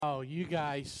You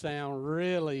guys sound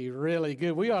really, really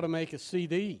good. We ought to make a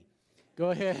CD. Go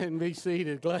ahead and be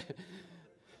seated.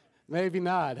 Maybe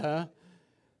not, huh?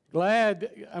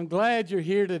 I'm glad you're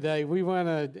here today. We want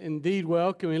to indeed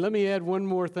welcome you. Let me add one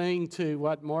more thing to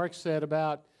what Mark said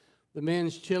about the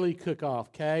men's chili cook-off,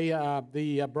 okay?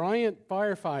 The Bryant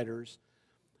firefighters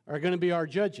are going to be our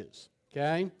judges,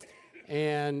 okay?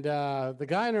 And the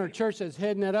guy in our church that's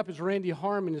heading that up is Randy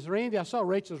Harmon. I saw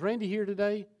Rachel. Is Randy here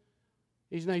today?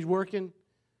 He's working?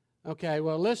 Okay,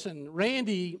 well, listen,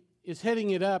 Randy is heading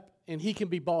it up, and he can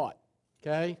be bought,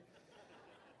 okay?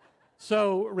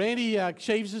 So Randy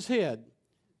shaves his head.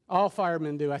 All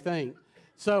firemen do, I think.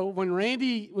 So when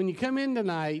you come in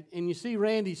tonight and you see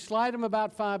Randy, slide him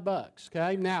about $5,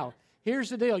 okay? Now, here's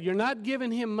the deal. You're not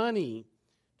giving him money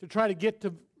to try to get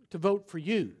to vote for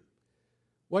you.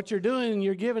 What you're doing,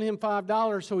 you're giving him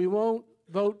 $5 so he won't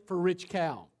vote for Rich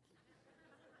Cow.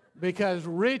 Because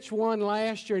Rich won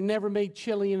last year and never made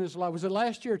chili in his life. Was it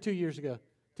last year or 2 years ago?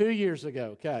 2 years ago,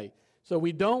 okay. So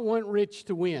we don't want Rich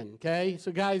to win, okay?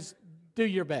 So guys, do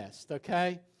your best,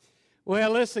 okay?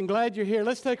 Well, listen, glad you're here.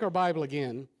 Let's take our Bible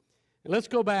again, and let's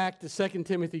go back to 2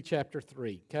 Timothy chapter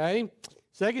 3, okay?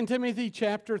 2 Timothy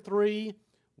chapter 3,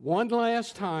 one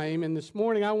last time, and this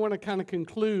morning I want to kind of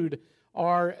conclude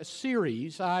our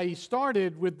series. I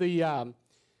started with the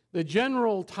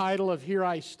general title of Here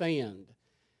I Stand.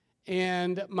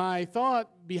 And my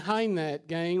thought behind that,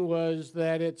 gang, was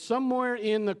that it's somewhere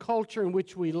in the culture in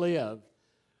which we live,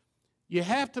 you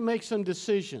have to make some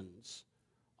decisions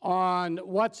on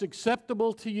what's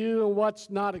acceptable to you and what's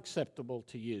not acceptable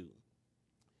to you.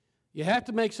 You have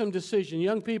to make some decisions,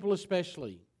 young people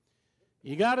especially.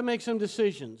 You got to make some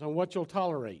decisions on what you'll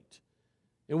tolerate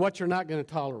and what you're not going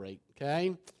to tolerate,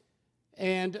 okay?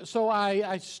 And so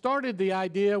I started the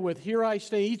idea with Here I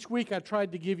Stand. Each week I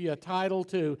tried to give you a title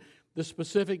to the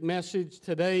specific message.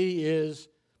 Today is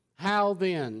How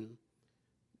Then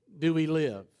Do We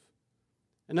Live?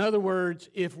 In other words,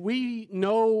 if we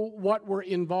know what we're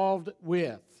involved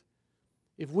with,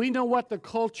 if we know what the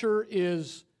culture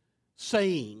is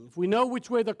saying, if we know which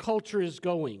way the culture is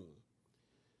going,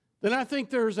 then I think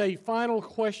there's a final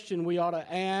question we ought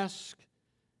to ask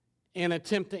and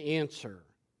attempt to answer.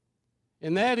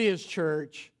 And that is,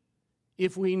 church,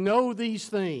 if we know these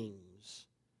things,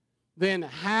 then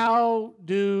how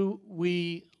do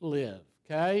we live?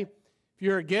 Okay? If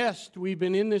you're a guest, we've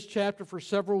been in this chapter for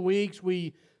several weeks.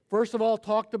 We, first of all,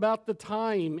 talked about the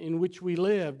time in which we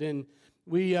lived. And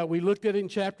we looked at it in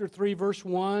chapter 3, verse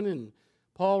 1. And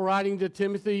Paul, writing to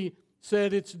Timothy,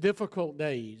 said it's difficult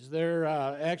days. They're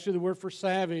actually the word for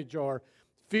savage or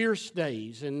fierce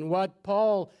days. And what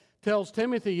Paul tells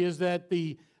Timothy is that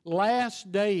the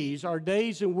last days are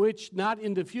days in which, not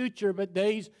in the future, but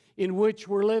days in which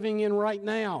we're living in right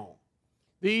now.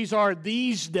 These are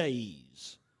these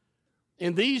days.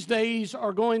 And these days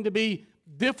are going to be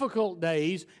difficult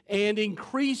days and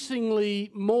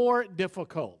increasingly more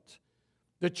difficult.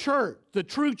 The church, the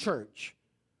true church,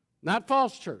 not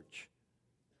false church,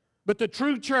 but the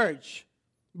true church,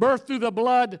 birthed through the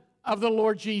blood of the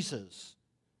Lord Jesus,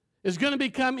 is going to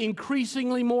become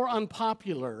increasingly more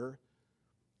unpopular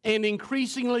and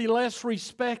increasingly less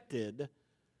respected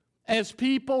as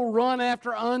people run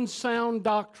after unsound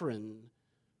doctrine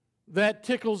that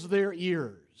tickles their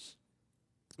ears.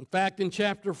 In fact, in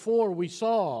chapter 4, we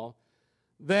saw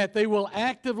that they will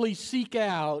actively seek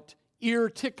out ear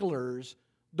ticklers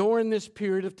during this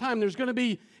period of time. There's going to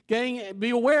be, gang, be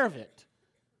aware of it.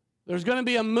 There's going to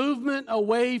be a movement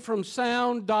away from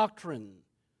sound doctrine.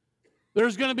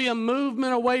 There's going to be a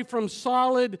movement away from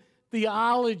solid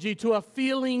theology to a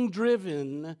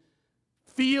feeling-driven,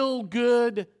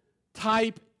 feel-good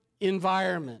type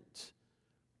environment.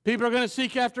 People are going to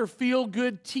seek after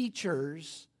feel-good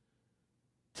teachers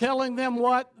telling them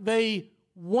what they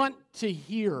want to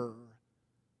hear,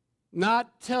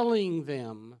 not telling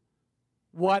them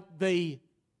what they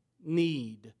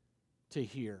need to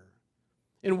hear.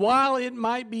 And while it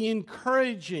might be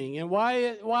encouraging and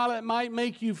while it might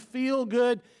make you feel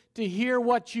good to hear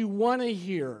what you want to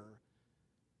hear,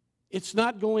 it's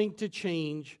not going to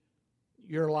change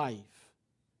your life.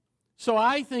 So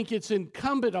I think it's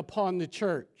incumbent upon the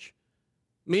church,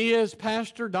 me as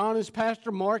pastor, Don as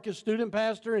pastor, Mark as student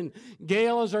pastor, and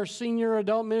Gail as our senior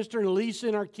adult minister, and Lisa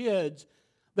and our kids,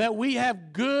 that we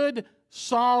have good,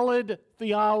 solid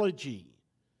theology,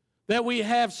 that we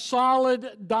have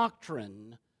solid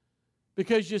doctrine.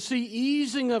 Because you see,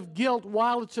 easing of guilt,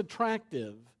 while it's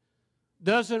attractive,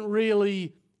 doesn't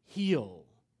really heal.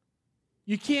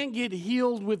 You can't get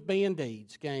healed with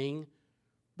Band-Aids, gang.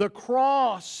 The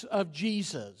cross of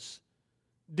Jesus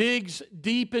digs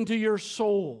deep into your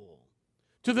soul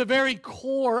to the very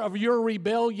core of your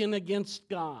rebellion against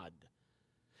God.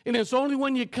 And it's only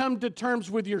when you come to terms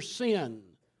with your sin,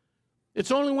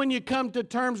 it's only when you come to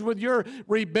terms with your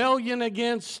rebellion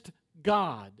against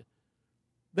God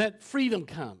that freedom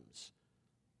comes,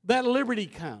 that liberty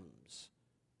comes,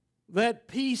 that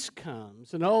peace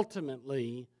comes, and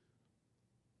ultimately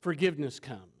forgiveness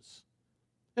comes.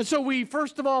 And so we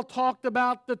first of all talked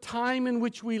about the time in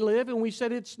which we live, and we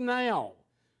said it's now.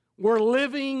 We're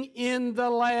living in the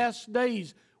last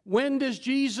days. When does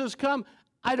Jesus come?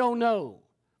 I don't know.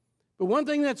 But one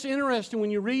thing that's interesting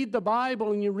when you read the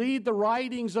Bible and you read the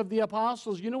writings of the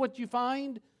apostles, you know what you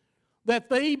find? That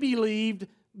they believed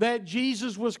that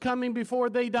Jesus was coming before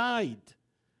they died.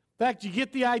 In fact, you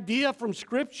get the idea from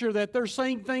Scripture that they're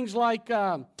saying things like,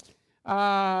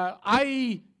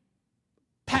 I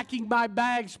packing my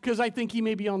bags because I think he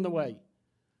may be on the way.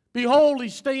 Behold, he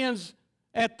stands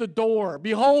at the door.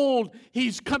 Behold,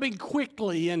 he's coming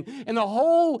quickly. And the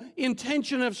whole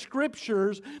intention of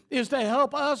Scriptures is to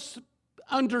help us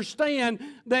understand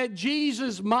that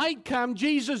Jesus might come,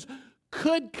 Jesus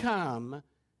could come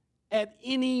at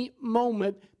any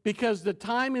moment, because the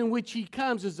time in which he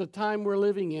comes is the time we're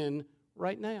living in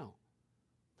right now.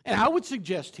 And I would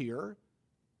suggest here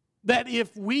that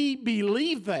if we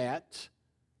believe that,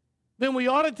 then we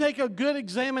ought to take a good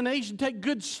examination, take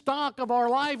good stock of our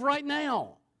life right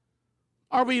now.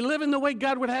 Are we living the way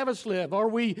God would have us live? Are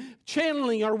we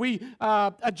channeling? Are we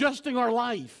adjusting our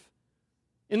life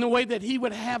in the way that he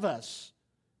would have us?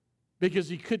 Because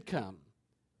he could come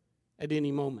at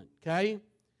any moment, okay?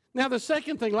 Now, the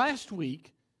second thing, last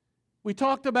week, we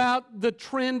talked about the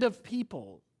trend of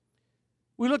people.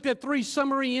 We looked at 3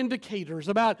 summary indicators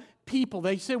about people.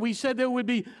 We said there would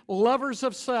be lovers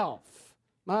of self.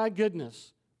 My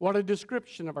goodness, what a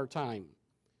description of our time.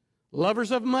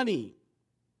 Lovers of money.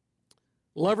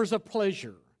 Lovers of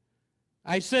pleasure.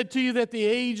 I said to you that the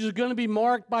age is going to be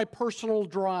marked by personal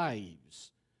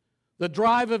drives. The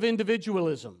drive of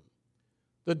individualism.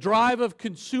 The drive of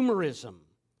consumerism.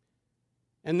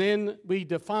 And then we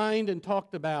defined and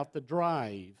talked about the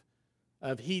drive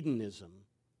of hedonism,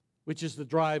 which is the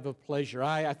drive of pleasure.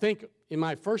 I think in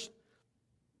my first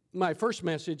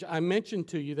message, I mentioned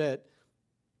to you that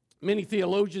many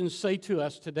theologians say to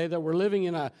us today that we're living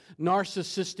in a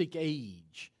narcissistic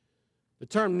age. The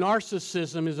term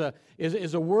narcissism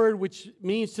is a word which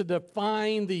means to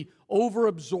define the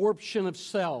overabsorption of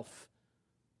self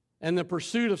and the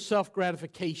pursuit of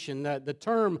self-gratification. The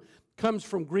term comes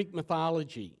from Greek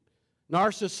mythology.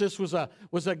 Narcissus was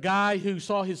a guy who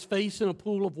saw his face in a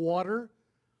pool of water,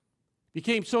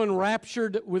 became so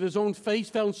enraptured with his own face,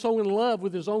 fell so in love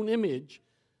with his own image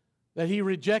that he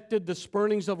rejected the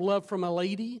spurnings of love from a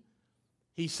lady.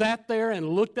 He sat there and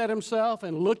looked at himself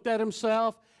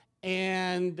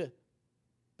and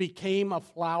became a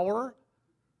flower.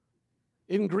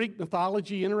 In Greek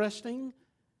mythology, interesting.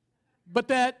 But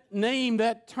that name,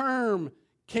 that term,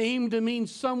 came to mean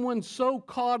someone so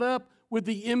caught up with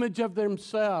the image of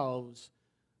themselves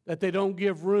that they don't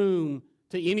give room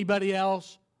to anybody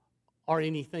else or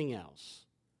anything else.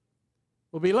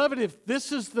 Well, beloved, if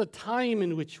this is the time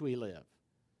in which we live,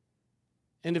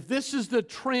 and if this is the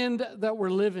trend that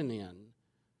we're living in,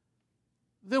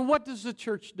 then what does the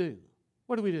church do?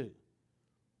 What do we do?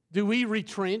 Do we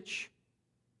retrench?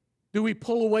 Do we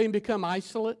pull away and become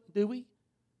isolate? Do we?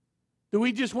 Do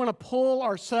we just want to pull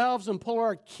ourselves and pull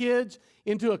our kids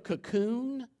into a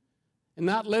cocoon and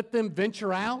not let them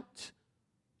venture out,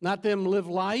 not them live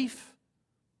life?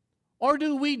 Or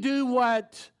do we do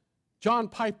what John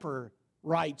Piper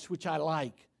writes, which I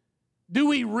like? Do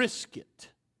we risk it?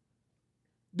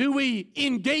 Do we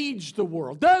engage the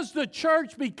world? Does the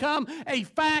church become a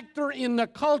factor in the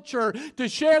culture to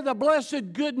share the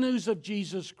blessed good news of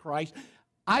Jesus Christ?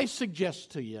 I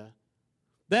suggest to you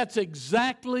that's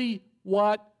exactly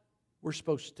what we're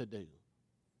supposed to do.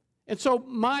 And so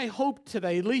my hope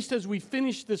today, at least as we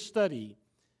finish this study,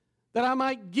 that I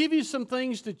might give you some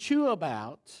things to chew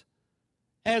about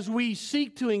as we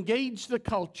seek to engage the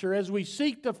culture, as we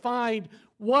seek to find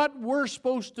what we're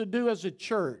supposed to do as a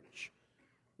church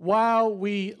while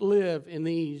we live in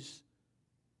these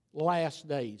last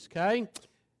days, okay?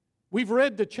 We've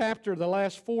read the chapter the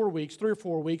last 4 weeks, 3 or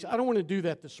 4 weeks. I don't want to do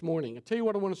that this morning. I'll tell you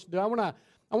what I want us to do. I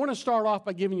want to start off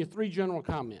by giving you 3 general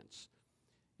comments.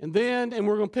 And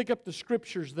we're going to pick up the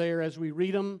scriptures there as we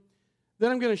read them.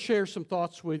 Then I'm going to share some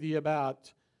thoughts with you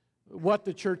about what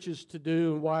the church is to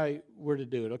do and why we're to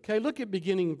do it. Okay, look at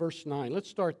beginning verse 9. Let's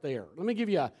start there. Let me give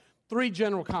you 3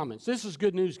 general comments. This is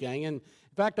good news, gang. And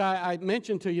in fact, I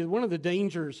mentioned to you one of the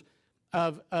dangers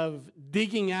of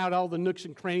digging out all the nooks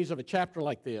and crannies of a chapter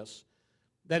like this,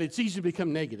 that it's easy to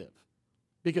become negative.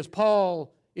 because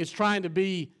Paul is trying to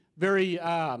be very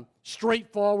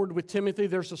straightforward with Timothy.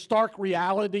 There's a stark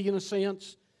reality in a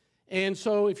sense. And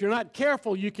so if you're not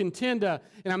careful, you can tend to,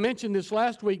 and I mentioned this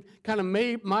last week, kind of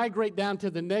migrate down to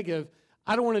the negative.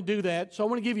 I don't want to do that. So I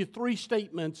want to give you 3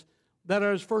 statements that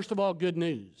are, first of all, good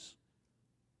news.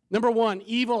 Number 1,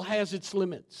 evil has its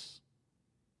limits.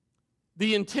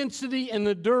 The intensity and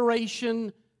the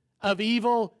duration of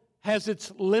evil has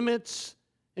its limits.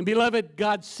 And beloved,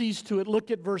 God sees to it.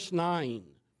 Look at verse 9.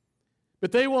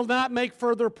 But they will not make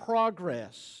further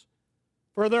progress,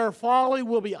 for their folly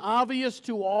will be obvious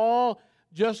to all,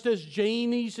 just as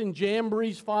Jannes and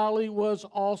Jambres' folly was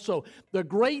also. The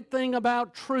great thing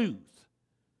about truth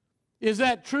is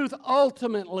that truth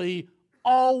ultimately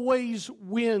always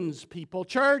wins, people.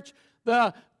 Church,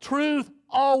 the truth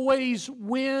always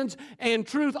wins, and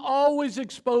truth always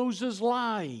exposes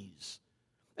lies.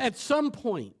 At some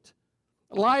point,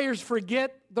 liars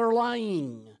forget they're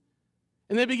lying,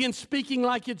 and they begin speaking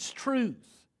like it's truth.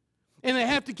 And they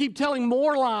have to keep telling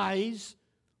more lies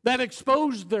that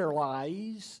expose their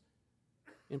lies.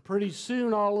 And pretty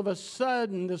soon, all of a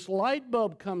sudden, this light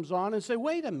bulb comes on and say,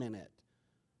 wait a minute,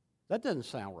 that doesn't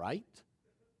sound right.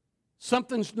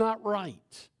 Something's not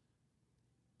right.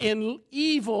 And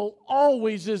evil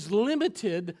always is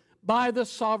limited by the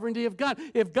sovereignty of God.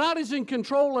 If God is in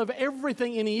control of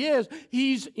everything, and He is,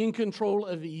 He's in control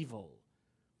of evil.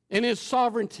 And His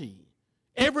sovereignty,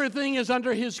 everything is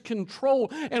under His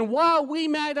control. And while we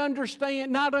might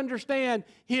not understand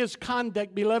His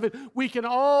conduct, beloved, we can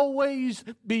always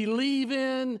believe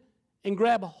in and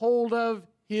grab hold of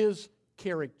His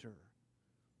character.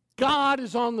 God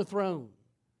is on the throne.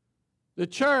 The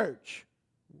church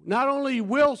not only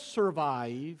will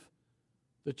survive,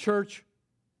 the church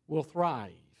will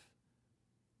thrive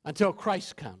until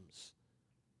Christ comes.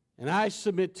 And I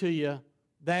submit to you,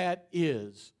 that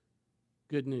is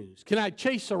good news. Can I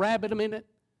chase a rabbit a minute?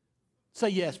 Say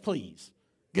yes, please.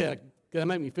 Good. That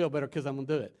make me feel better because I'm going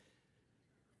to do it.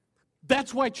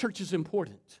 That's why church is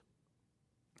important.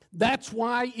 That's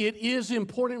why it is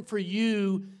important for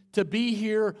you to be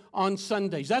here on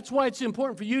Sundays. That's why it's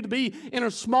important for you to be in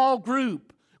a small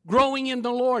group, growing in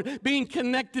the Lord, being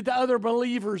connected to other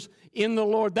believers in the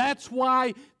Lord. That's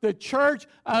why the church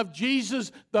of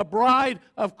Jesus, the bride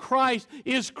of Christ,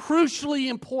 is crucially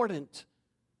important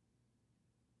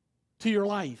to your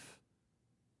life.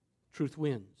 Truth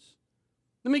wins.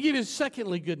 Let me give you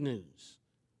secondly good news.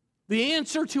 The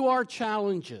answer to our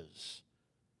challenges,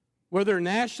 whether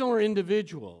national or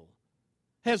individual,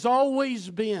 has always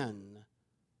been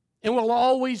and will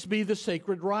always be the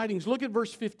sacred writings. Look at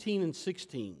verse 15 and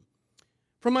 16.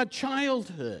 From a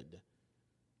childhood,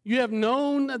 you have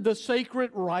known the sacred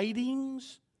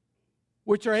writings,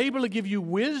 which are able to give you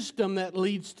wisdom that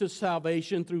leads to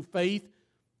salvation through faith,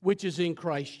 which is in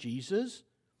Christ Jesus.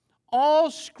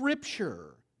 All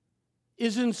Scripture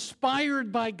is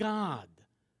inspired by God,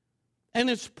 and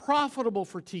it's profitable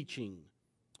for teaching,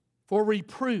 for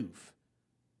reproof,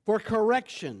 for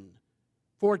correction,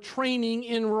 for training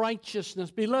in righteousness.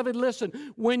 Beloved,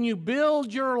 listen, when you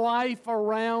build your life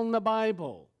around the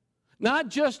Bible, not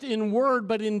just in word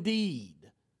but in deed,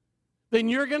 then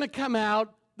you're going to come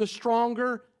out the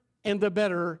stronger and the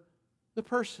better the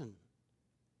person.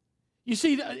 You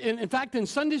see, in fact, in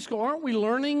Sunday school, aren't we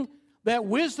learning that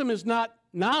wisdom is not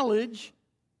knowledge?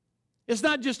 It's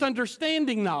not just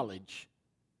understanding knowledge.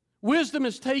 Wisdom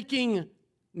is taking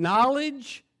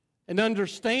knowledge and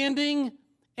understanding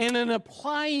and then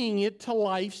applying it to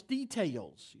life's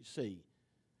details, you see.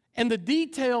 And the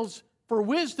details for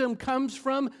wisdom comes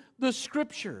from the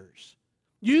Scriptures.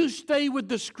 You stay with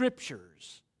the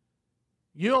Scriptures.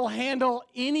 You'll handle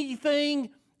anything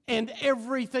and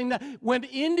everything. When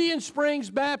Indian Springs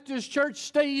Baptist Church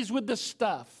stays with the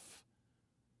stuff,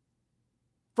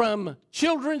 from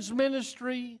children's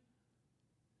ministry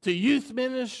to youth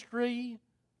ministry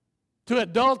to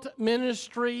adult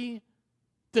ministry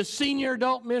to senior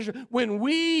adult ministry, when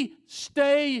we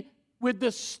stay with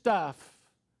the stuff,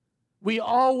 we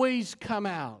always come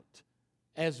out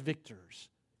as victors.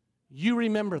 You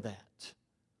remember that.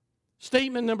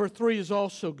 Statement number 3 is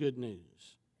also good news.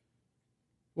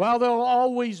 While there will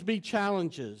always be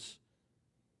challenges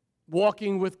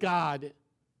walking with God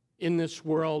in this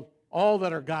world, all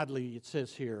that are godly, it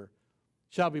says here,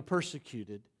 shall be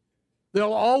persecuted.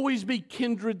 There'll always be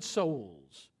kindred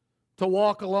souls to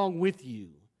walk along with you.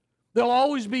 There'll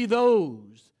always be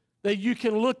those that you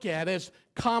can look at as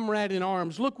comrade in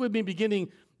arms. Look with me beginning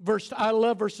I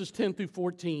love verses 10 through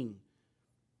 14.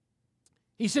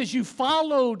 He says, you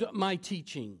followed my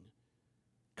teaching,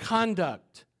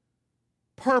 conduct,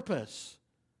 purpose,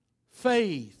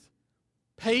 faith,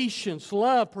 patience,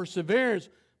 love, perseverance,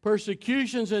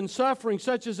 persecutions, and suffering,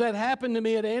 such as that happened to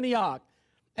me at Antioch,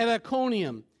 at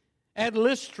Iconium, at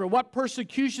Lystra, what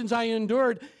persecutions I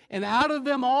endured, and out of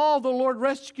them all the Lord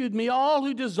rescued me. All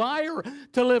who desire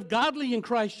to live godly in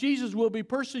Christ Jesus will be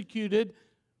persecuted,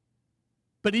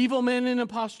 but evil men and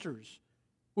impostors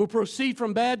will proceed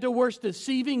from bad to worse,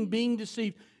 deceiving, being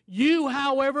deceived. You,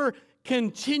 however,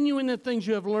 continue in the things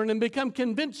you have learned and become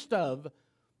convinced of,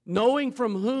 knowing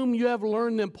from whom you have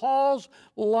learned them. Paul's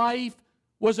life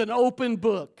was an open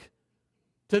book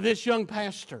to this young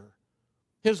pastor.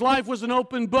 His life was an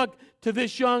open book to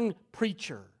this young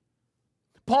preacher.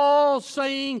 Paul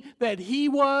saying that he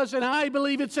was, and I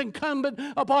believe it's incumbent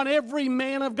upon every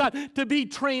man of God to be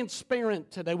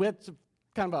transparent today. That's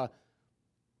kind of a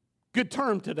good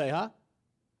term today, huh?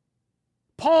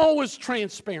 Paul was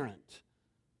transparent.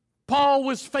 Paul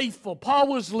was faithful. Paul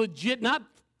was legit, not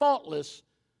faultless,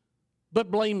 but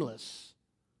blameless.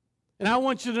 And I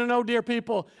want you to know, dear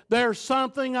people, there's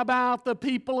something about the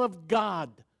people of God,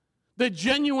 the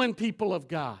genuine people of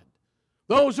God,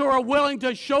 those who are willing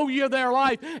to show you their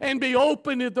life and be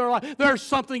open to their life. There's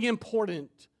something important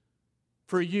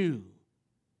for you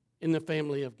in the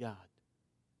family of God.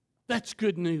 That's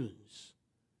good news.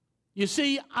 You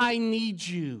see, I need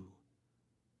you,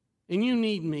 and you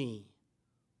need me.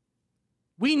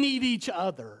 We need each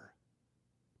other.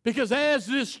 Because as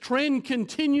this trend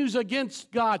continues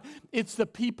against God, it's the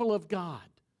people of God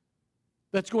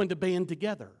that's going to band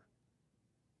together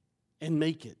and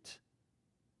make it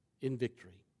in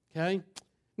victory. Okay?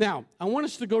 Now, I want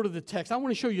us to go to the text. I want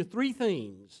to show you 3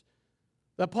 things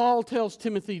that Paul tells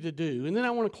Timothy to do. And then I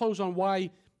want to close on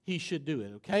why he should do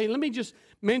it. Okay? Let me just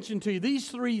mention to you, these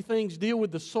 3 things deal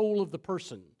with the soul of the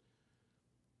person.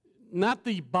 Not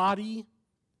the body,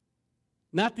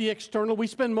 not the external. We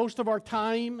spend most of our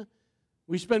time,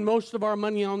 we spend most of our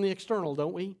money on the external,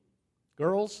 don't we?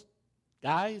 Girls,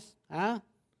 guys, huh?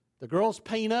 The girls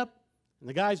paint up and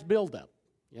the guys build up,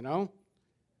 you know?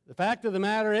 The fact of the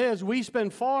matter is we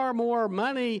spend far more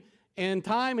money and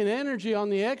time and energy on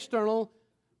the external,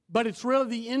 but it's really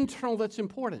the internal that's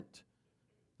important.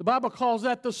 The Bible calls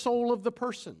that the soul of the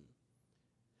person.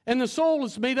 And the soul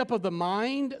is made up of the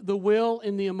mind, the will,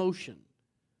 and the emotion.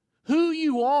 Who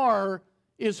you are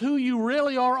is who you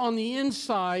really are on the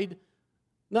inside,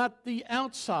 not the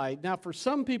outside. Now, for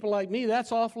some people like me,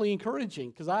 that's awfully encouraging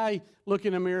because I look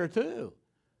in a mirror too.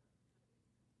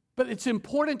 But it's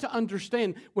important to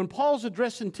understand when Paul's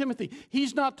addressing Timothy,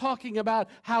 he's not talking about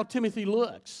how Timothy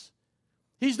looks.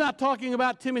 He's not talking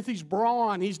about Timothy's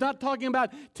brawn. He's not talking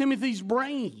about Timothy's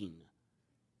brain.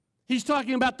 He's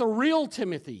talking about the real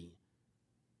Timothy,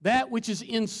 that which is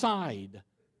inside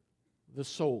the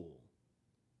soul.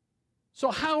 So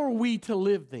how are we to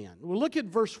live then? Well, look at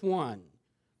verse 1.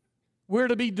 We're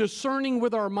to be discerning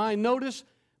with our mind. Notice,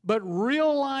 but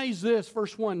realize this,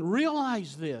 verse 1,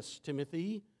 realize this,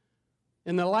 Timothy.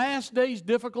 In the last days,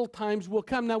 difficult times will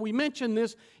come. Now, we mentioned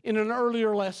this in an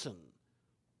earlier lesson.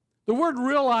 The word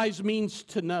realize means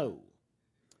to know.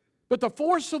 But the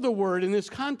force of the word in this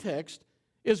context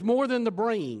is more than the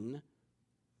brain.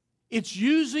 It's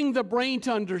using the brain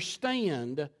to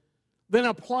understand, then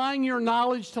applying your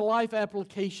knowledge to life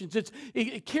applications.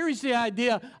 It carries the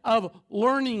idea of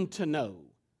learning to know.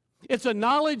 It's a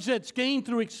knowledge that's gained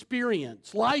through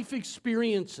experience, life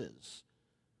experiences.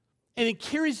 And it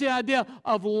carries the idea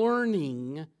of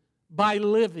learning by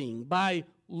living, by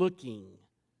looking.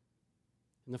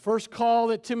 And the first call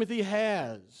that Timothy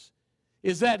has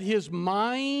is that his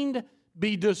mind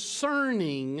be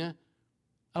discerning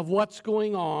of what's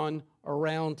going on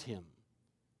around him.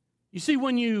 You see,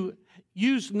 when you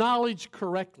use knowledge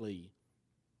correctly,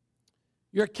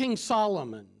 you're King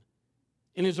Solomon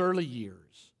in his early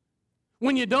years.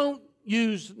 When you don't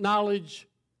use knowledge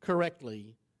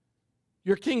correctly,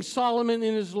 you're King Solomon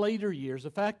in his later years. The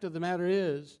fact of the matter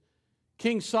is,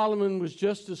 King Solomon was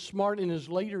just as smart in his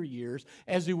later years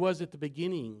as he was at the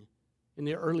beginning in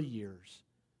the early years.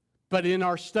 But in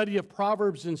our study of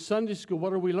Proverbs in Sunday school,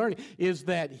 what are we learning? Is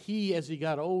that he, as he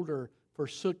got older,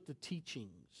 forsook the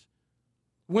teachings,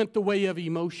 went the way of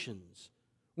emotions,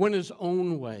 went his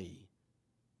own way,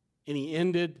 and he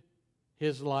ended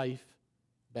his life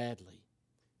badly.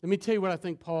 Let me tell you what I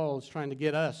think Paul is trying to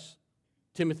get us,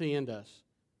 Timothy and us.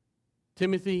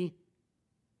 Timothy,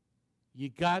 you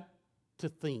got to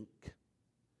think.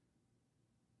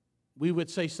 We would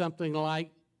say something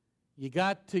like, you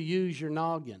got to use your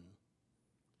noggin.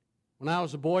 When I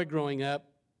was a boy growing up,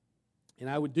 and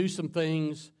I would do some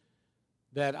things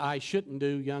that I shouldn't do,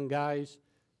 young guys,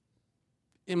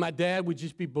 and my dad would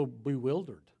just be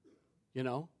bewildered, you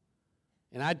know.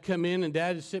 And I'd come in, and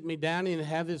Dad would sit me down and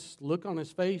have this look on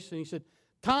his face, and he said,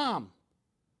 Tom,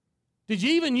 did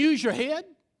you even use your head?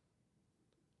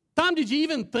 Tom, did you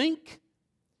even think?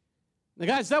 Now,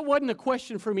 guys, that wasn't a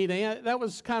question for me to answer. That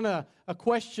was kind of a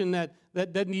question that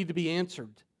doesn't need to be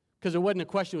answered, because it wasn't a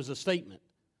question, it was a statement.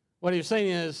 What he was saying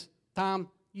is, Tom,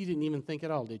 you didn't even think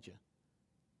at all, did you?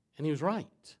 And he was right.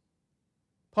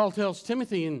 Paul tells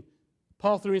Timothy, and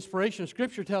Paul, through inspiration of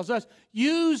Scripture, tells us,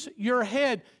 use your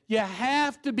head. You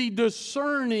have to be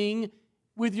discerning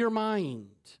with your mind.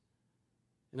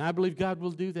 And I believe God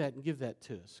will do that and give that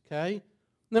to us, okay?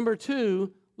 Number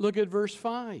 2, look at verse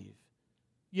 5.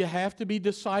 You have to be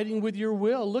deciding with your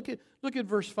will. Look at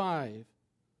verse 5.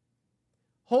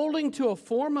 Holding to a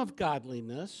form of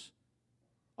godliness,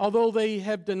 although they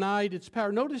have denied its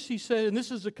power. Notice he said, and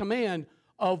this is a command,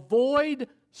 avoid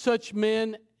such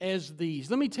men as these.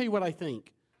 Let me tell you what I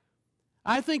think.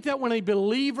 I think that when a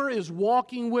believer is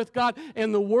walking with God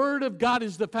and the Word of God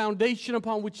is the foundation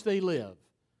upon which they live,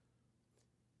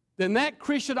 then that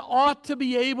Christian ought to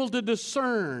be able to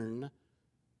discern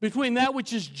between that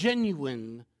which is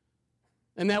genuine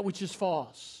and that which is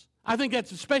false. I think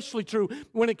that's especially true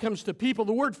when it comes to people.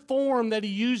 The word form that he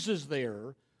uses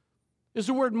there is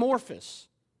the word morphos,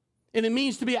 and it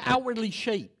means to be outwardly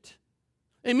shaped.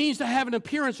 It means to have an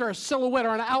appearance or a silhouette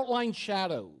or an outline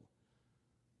shadow.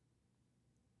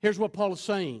 Here's what Paul is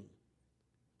saying.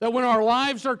 That when our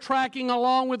lives are tracking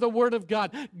along with the Word of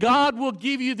God, God will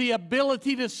give you the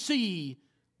ability to see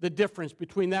the difference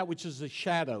between that which is a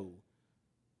shadow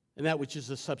and that which is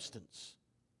a substance.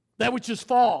 That which is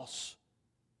false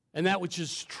and that which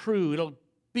is true. It'll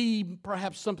be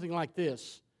perhaps something like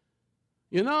this.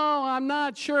 You know, I'm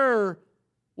not sure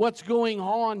what's going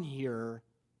on here,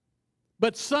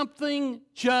 but something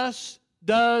just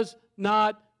does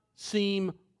not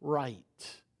seem right.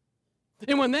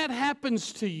 And when that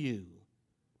happens to you,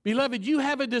 beloved, you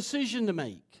have a decision to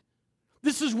make.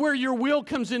 This is where your will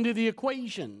comes into the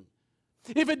equation.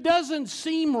 If it doesn't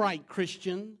seem right,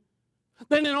 Christian,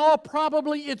 then in all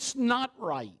probably it's not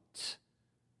right.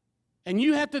 And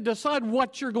you have to decide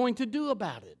what you're going to do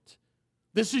about it.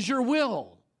 This is your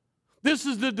will. This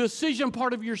is the decision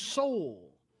part of your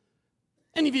soul.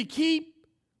 And if you keep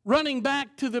running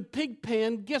back to the pig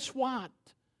pen, guess what?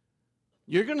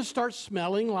 You're going to start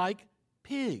smelling like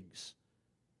pigs.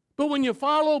 But when you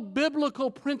follow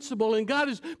biblical principle and God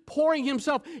is pouring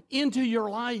Himself into your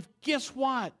life, guess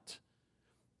what?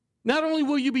 Not only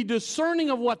will you be discerning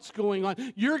of what's going on,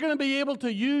 you're going to be able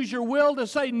to use your will to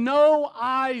say, no,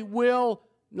 I will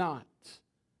not.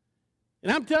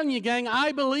 And I'm telling you, gang,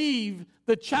 I believe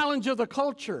the challenge of the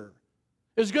culture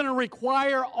is going to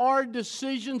require our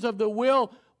decisions of the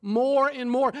will more and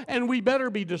more, and we better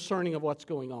be discerning of what's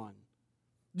going on.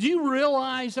 Do you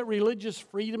realize that religious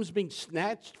freedom is being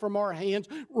snatched from our hands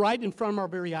right in front of our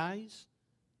very eyes?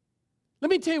 Let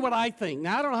me tell you what I think.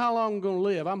 Now, I don't know how long I'm going to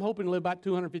live. I'm hoping to live about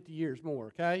 250 years more,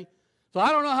 okay? So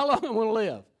I don't know how long I'm going to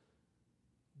live.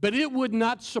 But it would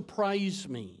not surprise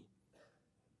me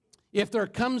if there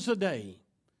comes a day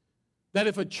that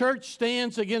if a church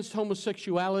stands against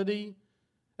homosexuality,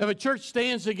 if a church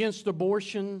stands against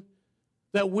abortion,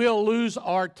 that we'll lose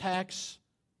our tax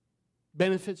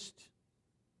benefits.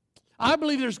 I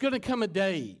believe there's going to come a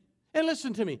day, and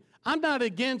listen to me, I'm not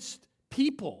against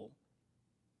people.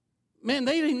 Man,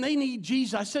 they need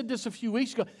Jesus. I said this a few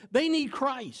weeks ago. They need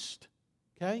Christ,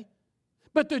 okay?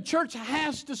 But the church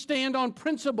has to stand on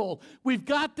principle. We've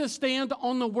got to stand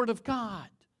on the Word of God.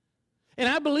 And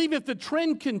I believe if the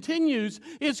trend continues,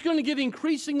 it's going to get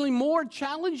increasingly more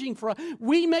challenging for us.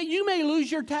 You may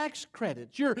lose your tax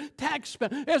credits, your tax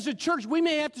spend. As a church, we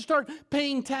may have to start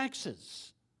paying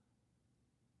taxes.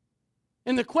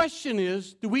 And the question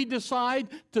is, do we decide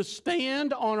to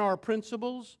stand on our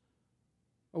principles,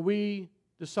 or we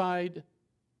decide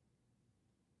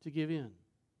to give in?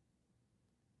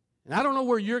 And I don't know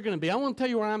where you're going to be. I want to tell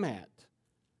you where I'm at.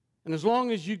 And as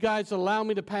long as you guys allow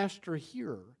me to pastor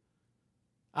here,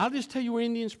 I'll just tell you where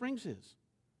Indian Springs is.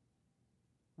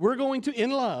 We're going to,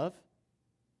 in love,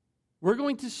 we're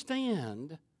going to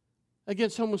stand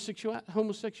against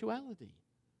homosexuality.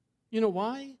 You know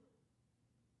why?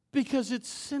 Because it's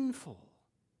sinful.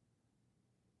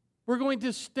 We're going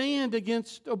to stand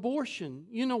against abortion.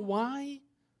 You know why?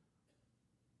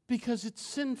 Because it's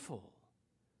sinful.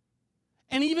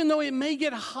 And even though it may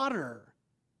get hotter,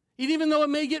 and even though it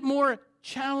may get more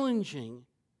challenging,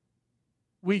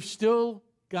 we've still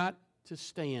got to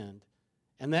stand.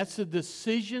 And that's the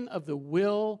decision of the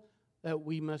will that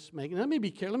we must make. And let me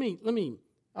be careful. Let me,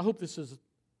 I hope this is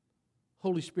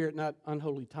Holy Spirit, not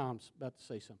unholy Tom's about to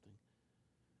say something.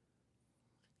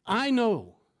 I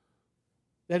know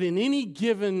that in any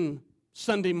given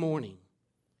Sunday morning,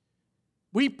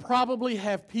 we probably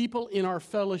have people in our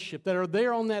fellowship that are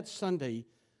there on that Sunday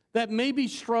that may be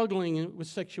struggling with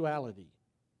sexuality.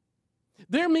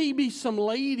 There may be some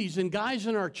ladies and guys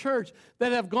in our church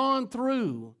that have gone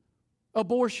through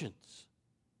abortions.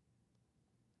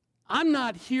 I'm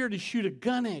not here to shoot a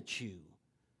gun at you,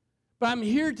 but I'm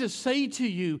here to say to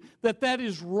you that that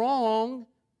is wrong,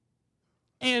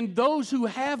 and those who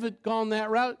haven't gone that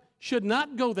route should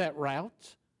not go that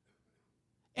route.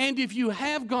 And if you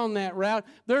have gone that route,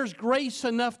 there's grace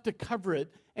enough to cover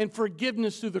it, and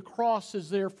forgiveness through the cross is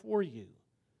there for you.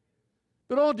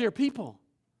 But oh, dear people,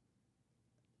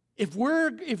 if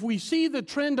we see the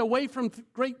trend away from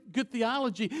good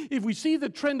theology, if we see the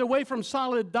trend away from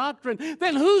solid doctrine,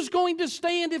 then who's going to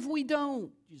stand if we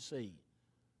don't, you see?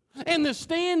 And the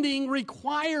standing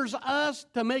requires us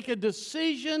to make a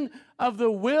decision of the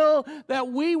will that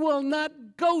we will not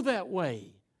go that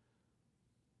way,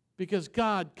 because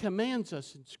God commands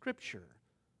us in Scripture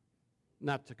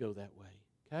not to go that way,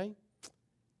 okay?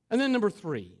 And then number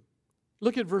 3,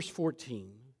 look at verse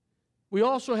 14. We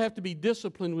also have to be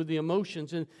disciplined with the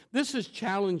emotions, and this is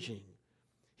challenging.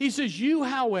 He says, you,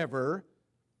 however,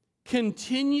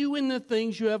 continue in the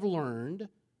things you have learned,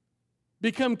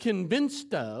 become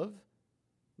convinced of,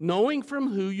 knowing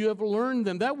from who you have learned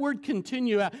them. That word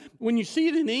continue, when you see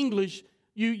it in English,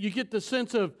 you get the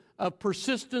sense of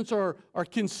persistence or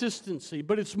consistency,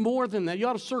 but it's more than that. You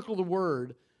ought to circle the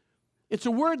word. It's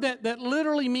a word that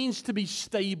literally means to be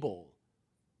stable,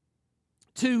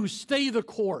 to stay the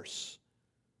course,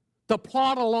 to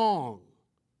plod along,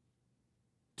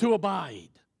 to abide.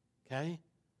 Okay?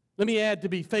 Let me add to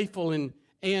be faithful and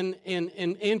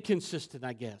consistent,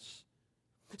 I guess.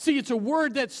 See, it's a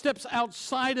word that steps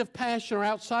outside of passion or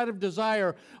outside of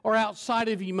desire or outside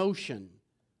of emotion.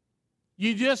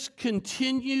 You just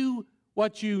continue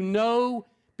what you know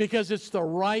because it's the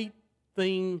right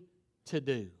thing to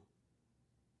do.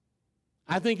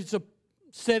 I think it's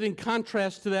set in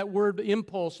contrast to that word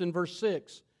impulse in verse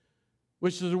 6,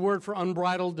 which is a word for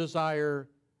unbridled desire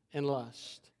and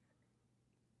lust.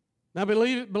 Now,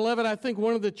 beloved, I think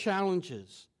one of the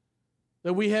challenges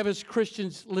that we have as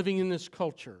Christians living in this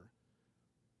culture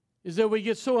is that we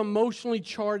get so emotionally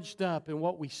charged up in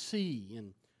what we see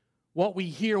and what we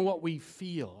hear and what we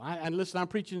feel. And listen, I'm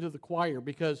preaching to the choir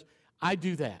because I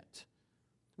do that.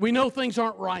 We know things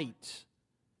aren't right.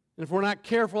 And if we're not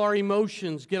careful, our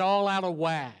emotions get all out of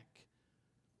whack.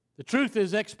 The truth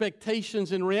is,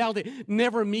 expectations and reality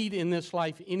never meet in this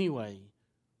life anyway.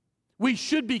 We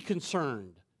should be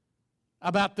concerned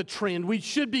about the trend. We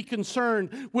should be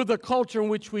concerned with the culture in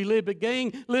which we live. But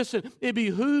gang, listen, it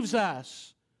behooves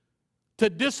us to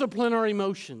discipline our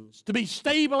emotions, to be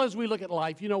stable as we look at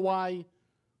life. You know why?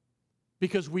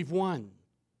 Because we've won.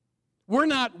 We're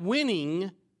not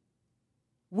winning,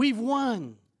 we've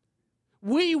won.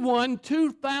 We won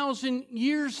 2,000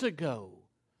 years ago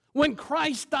when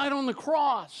Christ died on the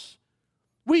cross.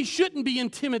 We shouldn't be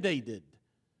intimidated.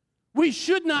 We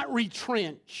should not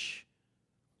retrench.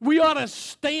 We ought to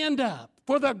stand up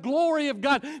for the glory of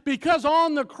God, because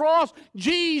on the cross,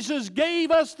 Jesus gave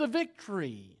us the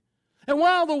victory. And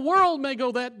while the world may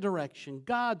go that direction,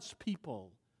 God's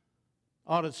people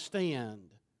ought to stand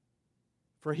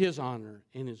for His honor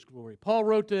and His glory. Paul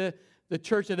wrote to the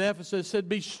church at Ephesus, said,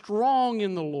 be strong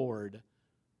in the Lord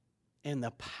and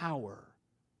the power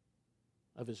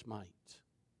of His might.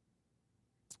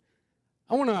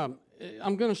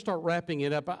 I'm going to start wrapping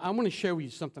it up. I want to share with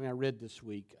you something I read this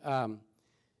week. I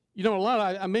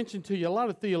mentioned to you, a lot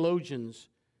of theologians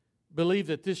believe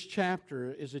that this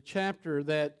chapter is a chapter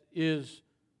that is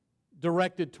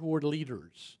directed toward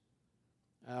leaders.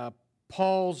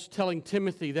 Paul's telling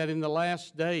Timothy that in the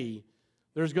last day,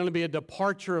 there's going to be a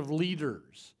departure of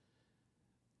leaders.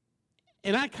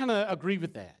 And I kind of agree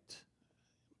with that.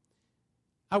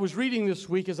 I was reading this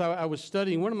week as I was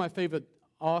studying one of my favorite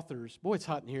authors. Boy, it's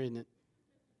hot in here, isn't it?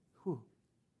 Whew.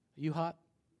 Are you hot?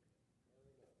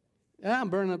 Yeah, I'm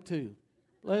burning up too.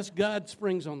 Bless God,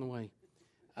 spring's on the way.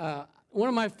 One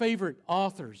of my favorite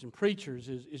authors and preachers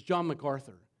is John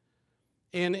MacArthur.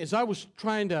 And as I was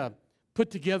trying to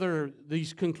put together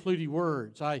these concluding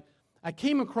words, I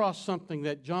came across something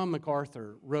that John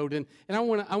MacArthur wrote, and I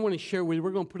want to share with you.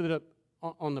 We're going to put it up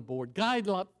on the board. 3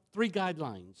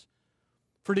 guidelines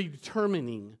for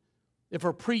determining if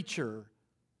a preacher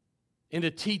and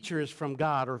a teacher is from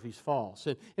God or if he's false.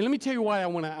 And let me tell you why I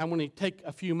want to take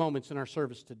a few moments in our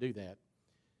service to do that.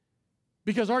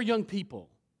 Because our young people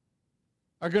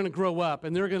are going to grow up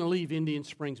and they're going to leave Indian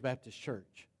Springs Baptist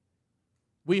Church.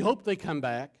 We hope they come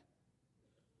back.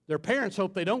 Their parents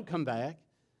hope they don't come back.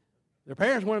 Their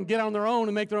parents want them to get on their own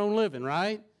and make their own living,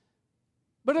 right?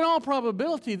 But in all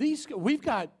probability, we've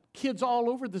got kids all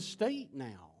over the state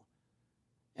now.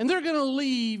 And they're going to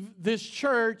leave this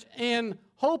church, and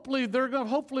hopefully they're going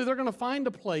to find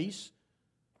a place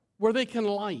where they can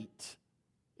light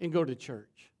and go to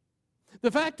church. The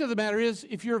fact of the matter is,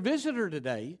 if you're a visitor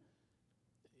today,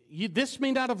 this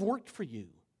may not have worked for you.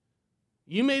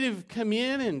 You may have come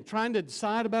in and trying to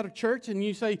decide about a church, and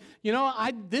you say,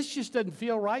 this just doesn't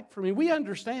feel right for me. We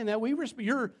understand that.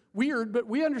 You're weird, but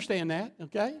we understand that,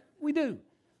 okay? We do.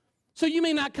 So you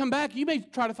may not come back. You may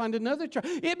try to find another church.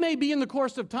 It may be in the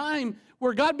course of time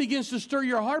where God begins to stir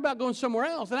your heart about going somewhere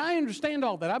else. And I understand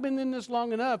all that. I've been in this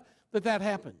long enough that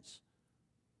happens.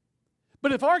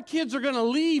 But if our kids are going to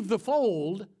leave the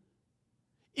fold,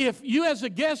 if you as a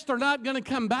guest are not going to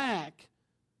come back,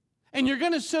 and you're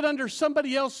going to sit under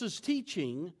somebody else's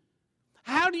teaching,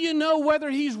 how do you know whether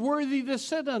he's worthy to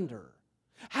sit under?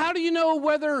 How do you know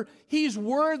whether he's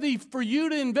worthy for you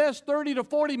to invest 30 to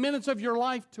 40 minutes of your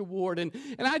life toward? And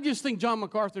I just think John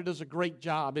MacArthur does a great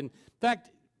job. In fact,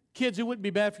 kids, it wouldn't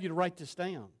be bad for you to write this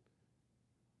down.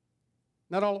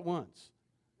 Not all at once,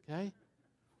 okay?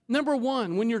 Number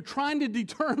one, when you're trying to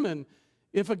determine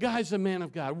if a guy's a man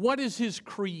of God, what is his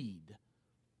creed?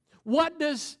 What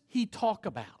does he talk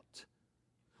about?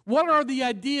 What are the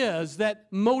ideas that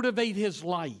motivate his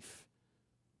life?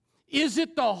 Is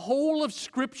it the whole of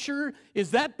Scripture?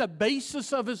 Is that the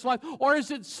basis of his life? Or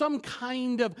is it some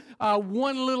kind of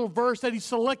one little verse that he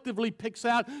selectively picks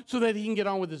out so that he can get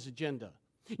on with his agenda?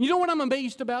 You know what I'm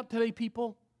amazed about today,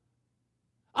 people?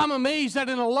 I'm amazed that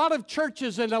in a lot of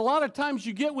churches and a lot of times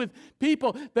you get with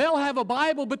people, they'll have a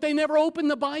Bible, but they never open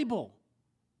the Bible.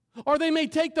 Or they may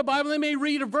take the Bible, they may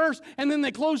read a verse, and then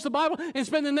they close the Bible and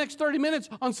spend the next 30 minutes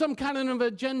on some kind of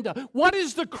agenda. What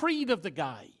is the creed of the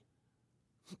guy?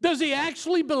 Does he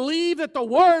actually believe that the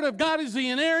Word of God is the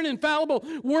inerrant, infallible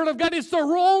Word of God? It's the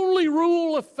only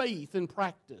rule of faith and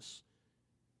practice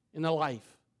in the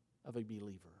life of a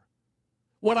believer.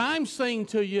 What I'm saying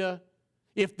to you,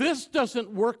 if this doesn't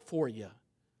work for you,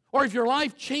 or if your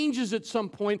life changes at some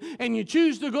point and you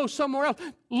choose to go somewhere else,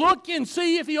 look and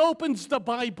see if he opens the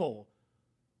Bible.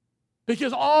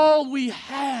 Because all we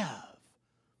have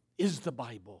is the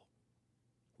Bible.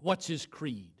 What's his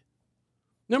creed?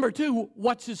 Number two,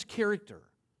 what's his character?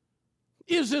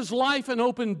 Is his life an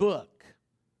open book?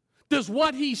 Does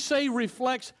what he say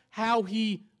reflects how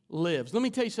he lives? Let me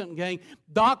tell you something, gang.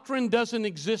 Doctrine doesn't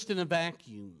exist in a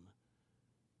vacuum.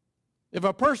 If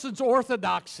a person's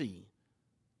orthodoxy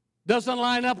doesn't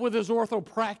line up with his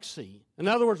orthopraxy, in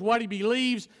other words, what he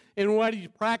believes and what he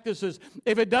practices,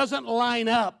 if it doesn't line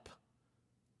up,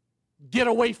 get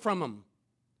away from him.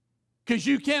 Because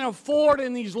you can't afford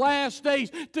in these last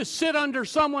days to sit under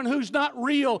someone who's not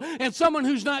real and someone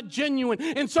who's not genuine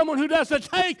and someone who doesn't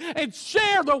take and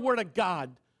share the Word of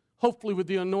God, hopefully with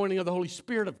the anointing of the Holy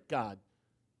Spirit of God,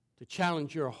 to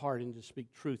challenge your heart and to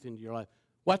speak truth into your life.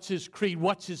 What's his creed?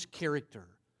 What's his character?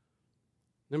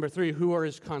 Number three, who are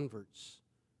his converts?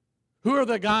 Who are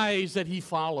the guys that he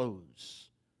follows?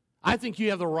 I think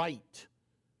you have the right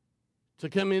to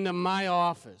come into my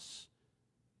office,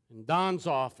 in Don's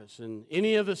office, and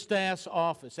any of the staff's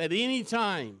office at any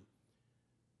time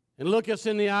and look us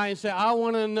in the eye and say, I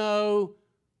want to know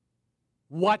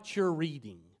what you're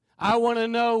reading. I want to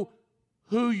know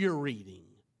who you're reading.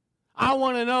 I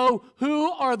want to know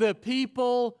who are the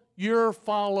people you're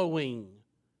following.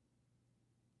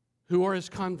 Who are his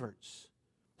converts?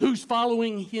 Who's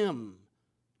following him,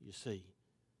 you see?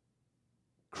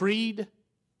 Creed,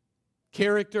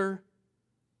 character,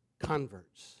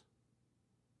 converts.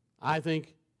 I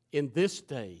think in this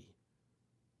day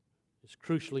is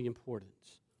crucially important.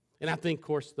 And I think, of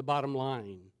course, the bottom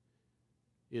line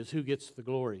is who gets the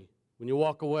glory. When you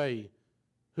walk away,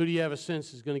 who do you have a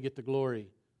sense is going to get the glory?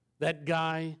 That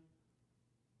guy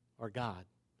or God?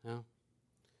 No?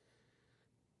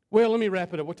 Well, let me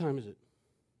wrap it up. What time is it?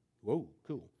 Whoa,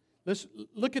 cool. Let's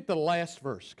look at the last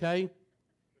verse, okay?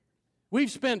 We've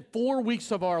spent 4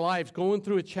 weeks of our lives going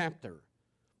through a chapter,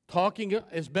 talking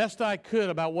as best I could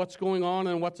about what's going on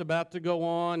and what's about to go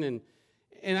on. And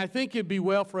I think it'd be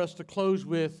well for us to close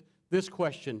with this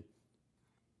question.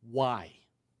 Why?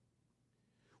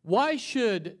 Why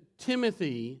should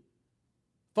Timothy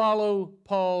follow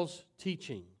Paul's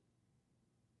teaching?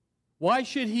 Why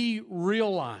should he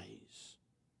realize?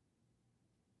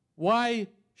 Why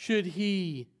should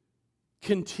he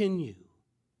continue?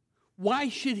 Why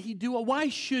should he do it? Why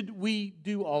should we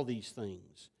do all these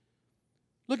things?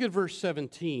 Look at verse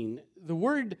 17. The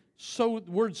word so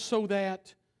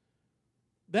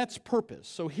that's purpose.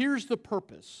 So here's the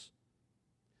purpose.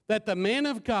 That the man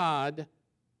of God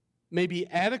may be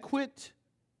adequate.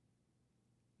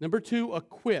 Number 2,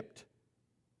 equipped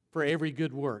for every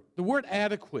good work. The word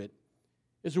adequate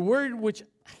is a word which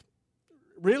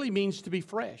really means to be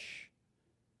fresh.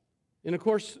 And of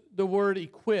course, the word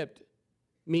equipped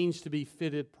means to be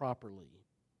fitted properly.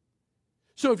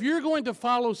 So if you're going to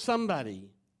follow somebody,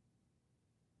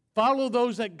 follow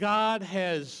those that God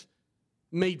has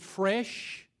made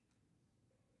fresh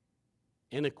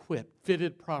and equipped,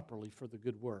 fitted properly for the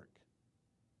good work.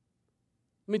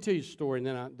 Let me tell you a story,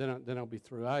 and then I'll be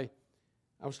through. I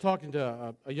was talking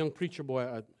to a young preacher boy,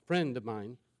 a friend of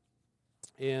mine,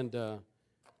 and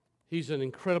he's an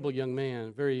incredible young man,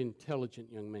 a very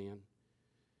intelligent young man.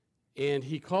 And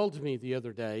he called to me the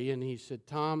other day, and he said,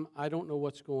 "Tom, I don't know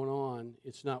what's going on.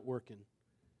 It's not working."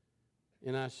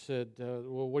 And I said,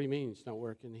 "Well, what do you mean it's not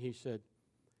working?" He said,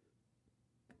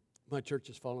 "My church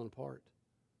is falling apart,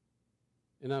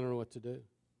 and I don't know what to do."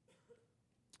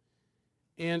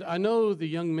 And I know the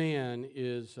young man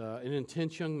is an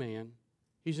intense young man.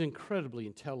 He's incredibly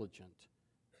intelligent,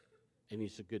 and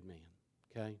he's a good man,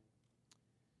 okay?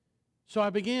 So I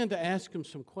began to ask him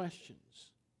some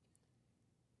questions.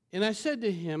 And I said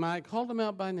to him, I called him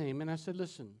out by name, and I said,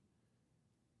 "Listen,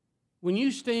 when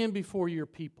you stand before your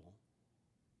people,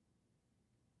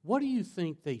 what do you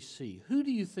think they see? Who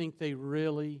do you think they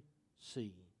really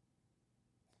see?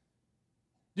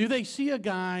 Do they see a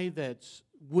guy that's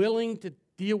willing to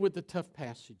deal with the tough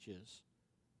passages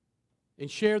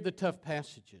and share the tough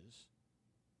passages?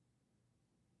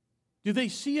 Do they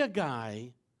see a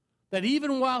guy that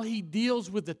even while he deals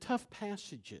with the tough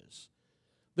passages,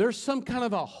 there's some kind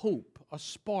of a hope, a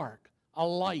spark, a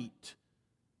light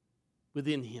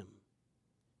within him?"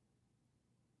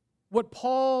 What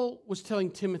Paul was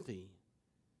telling Timothy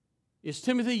is,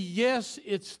 Timothy, yes,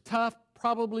 it's tough,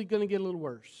 probably going to get a little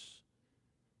worse.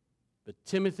 But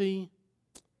Timothy,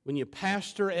 when you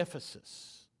pastor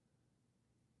Ephesus,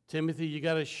 Timothy, you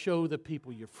got to show the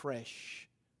people you're fresh,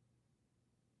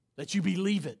 that you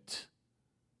believe it,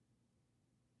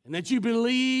 and that you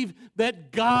believe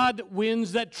that God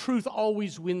wins, that truth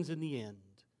always wins in the end.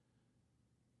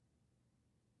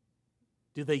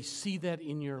 Do they see that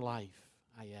in your life?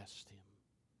 I asked him.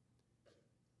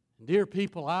 And dear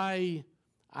people, I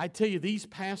tell you, these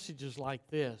passages like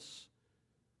this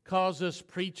cause us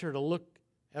preacher to look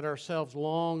at ourselves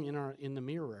long in the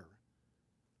mirror.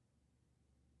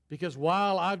 Because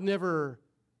while I've never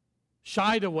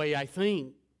shied away, I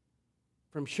think,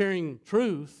 from sharing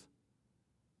truth,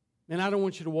 and I don't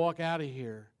want you to walk out of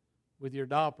here with your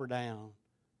dopper down,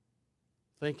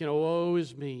 thinking, "Oh, woe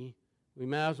is me. We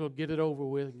might as well get it over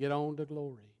with and get on to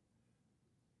glory."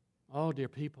 Oh, dear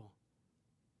people,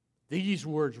 these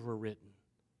words were written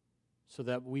so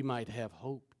that we might have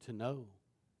hope to know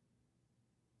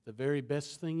the very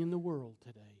best thing in the world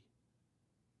today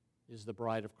is the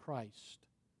bride of Christ,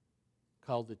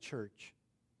 called the church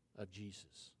of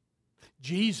Jesus.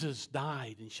 Jesus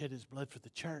died and shed his blood for the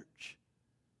church.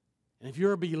 And if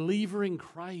you're a believer in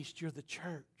Christ, you're the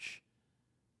church.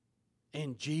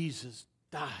 And Jesus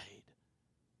died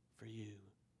for you.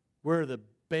 We're the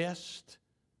best,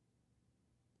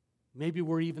 maybe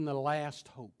we're even the last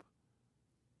hope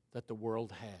that the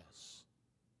world has.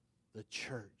 The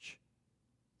church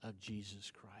of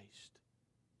Jesus Christ.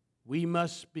 We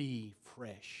must be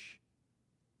fresh,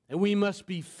 and we must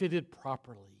be fitted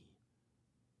properly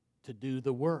to do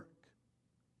the work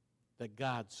that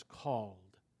God's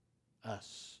called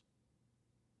us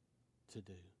to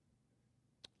do.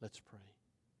 Let's pray.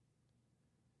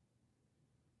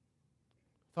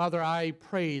 Father, I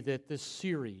pray that this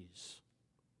series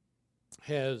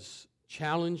has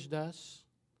challenged us,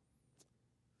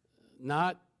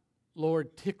 not,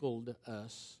 Lord, tickled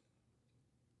us,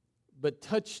 but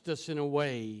touched us in a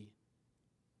way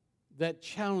that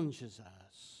challenges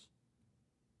us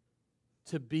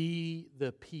to be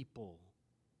the people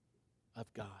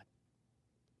of God.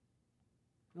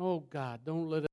 Oh, God, don't let us